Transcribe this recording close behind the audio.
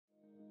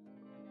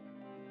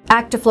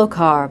Actiflow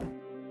Carb.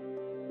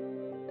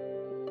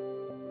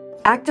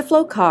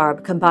 Actiflow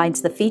Carb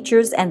combines the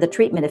features and the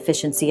treatment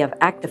efficiency of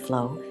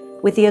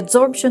Actiflow with the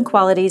adsorption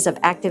qualities of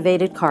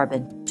activated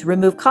carbon to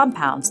remove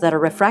compounds that are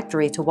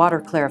refractory to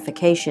water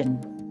clarification.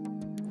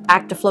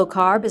 Actiflow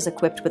Carb is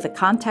equipped with a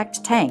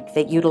contact tank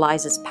that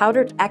utilizes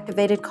powdered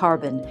activated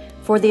carbon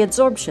for the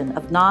adsorption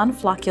of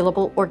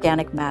non-flocculable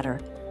organic matter,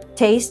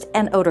 taste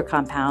and odor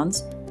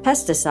compounds,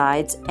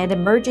 pesticides, and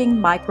emerging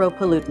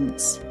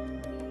micropollutants.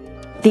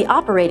 The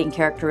operating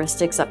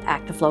characteristics of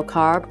Actiflow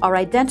Carb are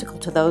identical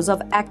to those of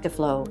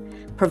Actiflow,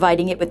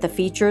 providing it with the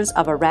features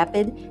of a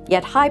rapid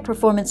yet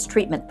high-performance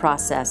treatment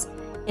process,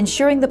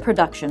 ensuring the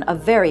production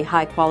of very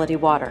high-quality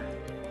water.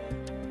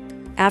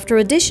 After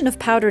addition of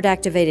powdered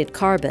activated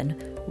carbon,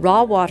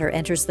 raw water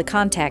enters the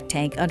contact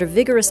tank under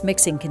vigorous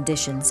mixing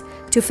conditions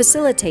to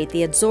facilitate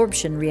the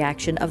adsorption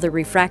reaction of the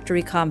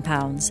refractory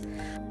compounds.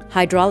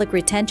 Hydraulic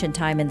retention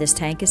time in this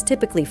tank is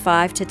typically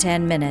 5 to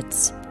 10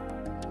 minutes.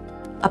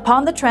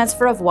 Upon the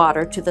transfer of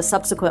water to the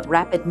subsequent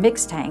rapid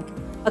mix tank,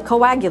 a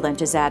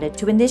coagulant is added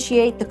to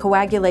initiate the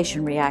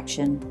coagulation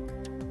reaction.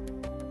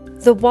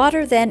 The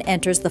water then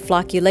enters the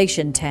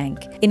flocculation tank,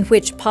 in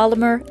which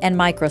polymer and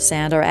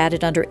microsand are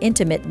added under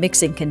intimate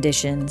mixing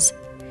conditions.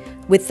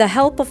 With the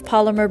help of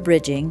polymer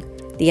bridging,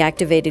 the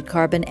activated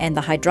carbon and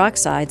the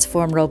hydroxides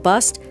form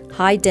robust,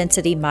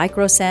 high-density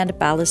microsand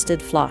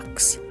ballasted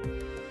flocks.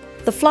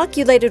 The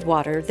flocculated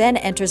water then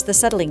enters the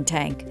settling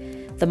tank.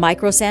 The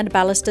microsand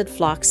ballasted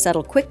flocks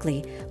settle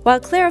quickly, while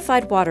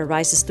clarified water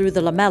rises through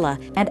the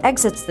lamella and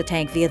exits the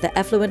tank via the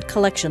effluent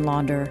collection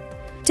launder.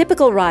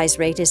 Typical rise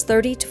rate is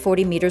 30 to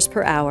 40 meters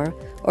per hour,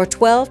 or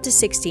 12 to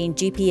 16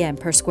 GPM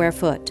per square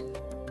foot.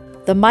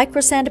 The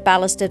microsand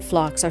ballasted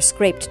flocks are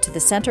scraped to the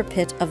center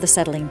pit of the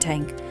settling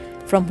tank,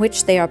 from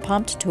which they are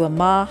pumped to a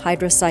Mach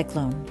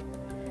hydrocyclone.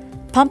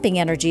 Pumping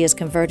energy is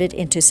converted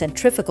into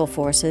centrifugal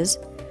forces,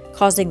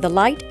 causing the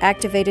light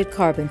activated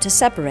carbon to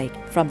separate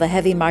from the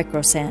heavy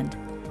microsand.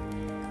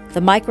 The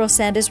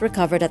microsand is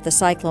recovered at the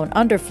cyclone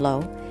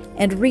underflow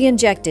and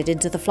re-injected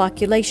into the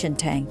flocculation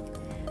tank,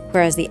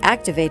 whereas the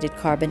activated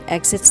carbon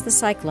exits the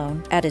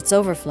cyclone at its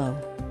overflow.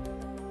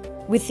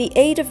 With the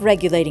aid of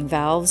regulating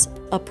valves,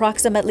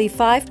 approximately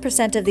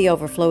 5% of the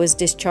overflow is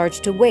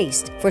discharged to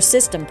waste for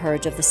system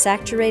purge of the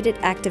saturated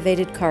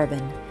activated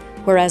carbon,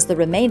 whereas the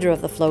remainder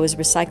of the flow is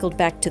recycled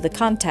back to the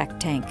contact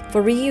tank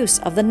for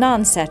reuse of the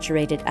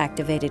non-saturated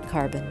activated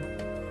carbon.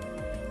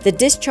 The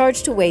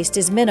discharge to waste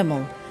is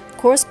minimal,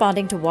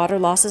 corresponding to water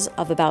losses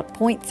of about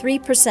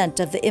 0.3%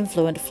 of the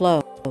influent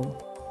flow.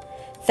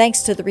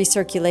 Thanks to the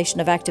recirculation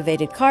of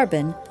activated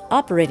carbon,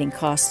 operating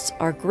costs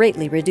are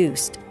greatly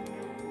reduced.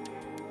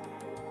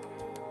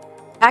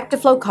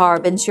 Actiflow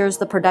Carb ensures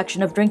the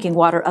production of drinking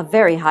water of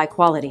very high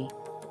quality.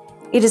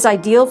 It is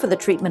ideal for the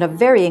treatment of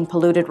varying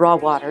polluted raw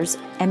waters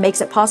and makes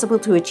it possible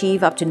to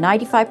achieve up to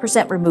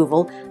 95%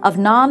 removal of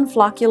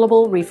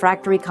non-flocculable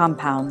refractory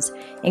compounds,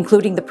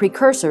 including the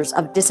precursors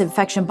of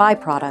disinfection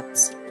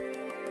byproducts.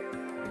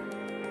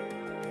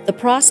 The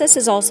process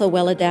is also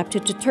well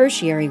adapted to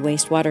tertiary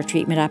wastewater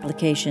treatment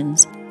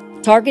applications,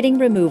 targeting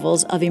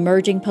removals of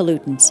emerging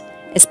pollutants,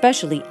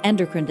 especially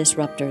endocrine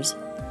disruptors.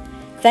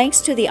 Thanks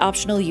to the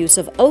optional use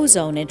of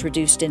ozone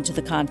introduced into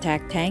the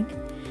contact tank,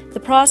 the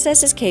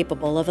process is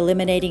capable of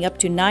eliminating up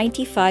to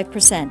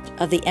 95%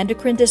 of the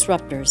endocrine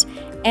disruptors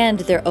and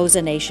their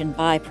ozonation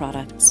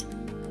byproducts.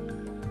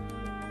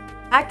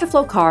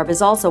 Actiflow Carb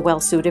is also well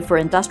suited for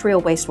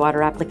industrial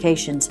wastewater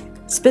applications,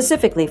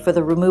 specifically for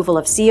the removal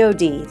of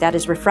COD that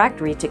is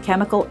refractory to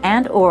chemical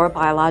and/or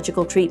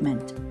biological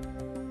treatment.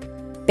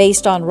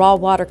 Based on raw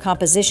water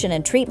composition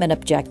and treatment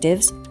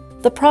objectives,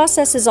 the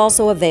process is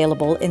also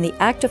available in the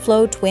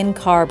Actiflow Twin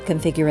Carb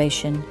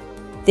configuration.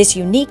 This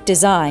unique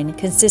design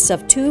consists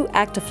of 2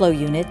 Actiflow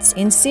units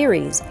in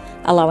series,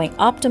 allowing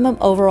optimum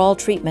overall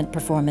treatment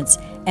performance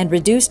and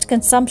reduced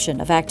consumption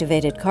of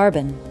activated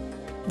carbon.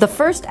 The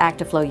first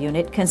Actiflow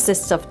unit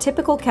consists of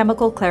typical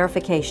chemical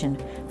clarification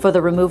for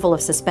the removal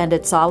of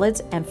suspended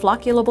solids and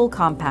flocculable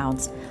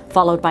compounds,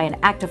 followed by an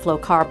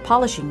Actiflow Carb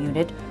polishing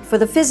unit for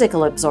the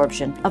physical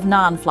absorption of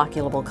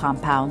non-flocculable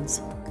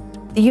compounds.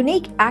 The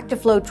unique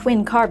Actiflow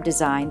Twin Carb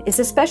design is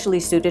especially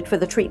suited for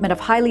the treatment of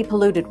highly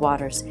polluted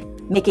waters,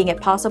 making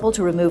it possible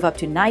to remove up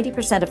to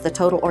 90% of the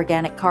total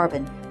organic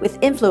carbon with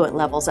influent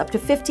levels up to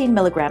 15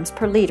 milligrams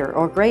per liter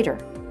or greater.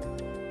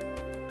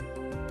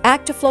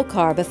 Actiflow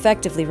Carb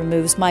effectively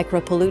removes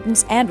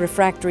micropollutants and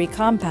refractory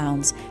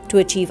compounds to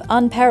achieve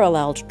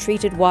unparalleled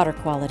treated water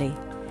quality.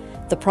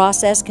 The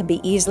process can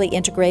be easily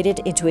integrated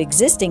into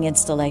existing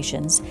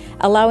installations,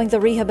 allowing the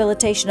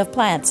rehabilitation of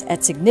plants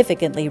at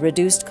significantly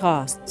reduced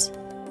costs.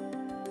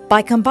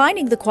 By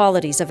combining the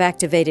qualities of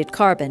activated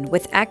carbon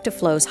with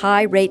Actiflow's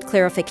high-rate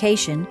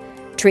clarification,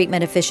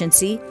 treatment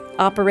efficiency,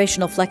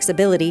 operational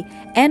flexibility,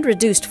 and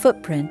reduced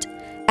footprint,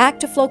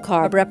 Actiflow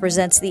Carb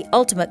represents the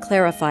ultimate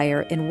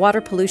clarifier in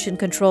water pollution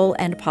control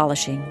and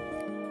polishing.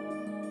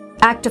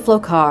 Actiflow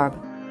Carb,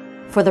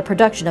 for the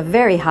production of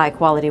very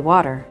high-quality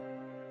water.